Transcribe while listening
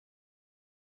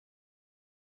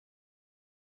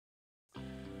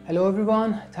Hello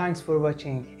everyone, thanks for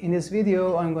watching. In this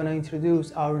video, I'm going to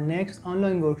introduce our next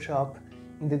online workshop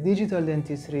in the digital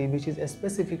dentistry, which is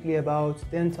specifically about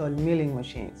dental milling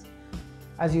machines.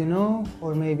 As you know,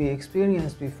 or maybe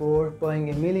experienced before, buying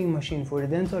a milling machine for a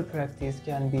dental practice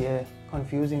can be a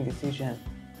confusing decision.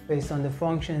 Based on the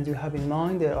functions you have in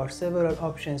mind, there are several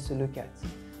options to look at.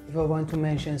 If I want to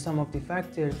mention some of the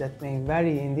factors that may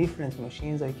vary in different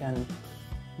machines, I can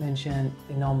mention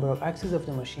the number of axes of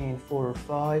the machine, 4 or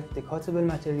 5, the cuttable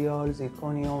materials,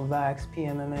 zirconium, wax,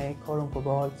 PMMA, chrome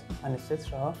cobalt, and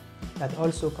etc. That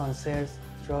also concerns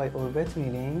dry or wet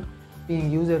milling, being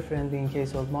user-friendly in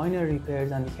case of minor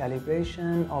repairs and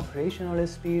calibration, operational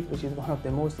speed, which is one of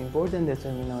the most important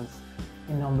determinants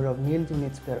in number of milled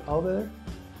units per hour,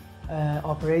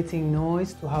 operating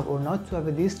noise, to have or not to have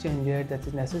a dischanger that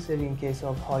is necessary in case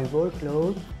of high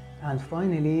workload, and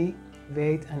finally,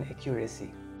 weight and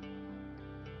accuracy.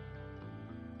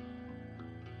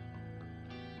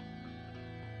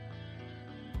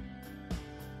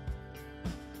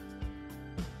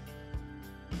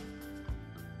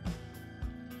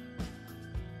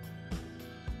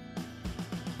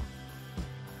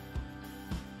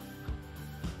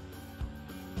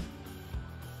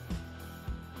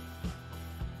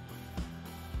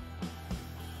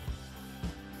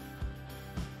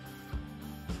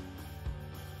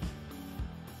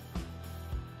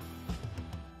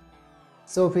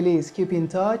 So please keep in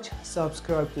touch,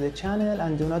 subscribe to the channel,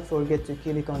 and do not forget to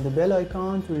click on the bell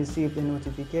icon to receive the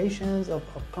notifications of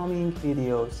upcoming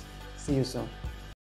videos. See you soon.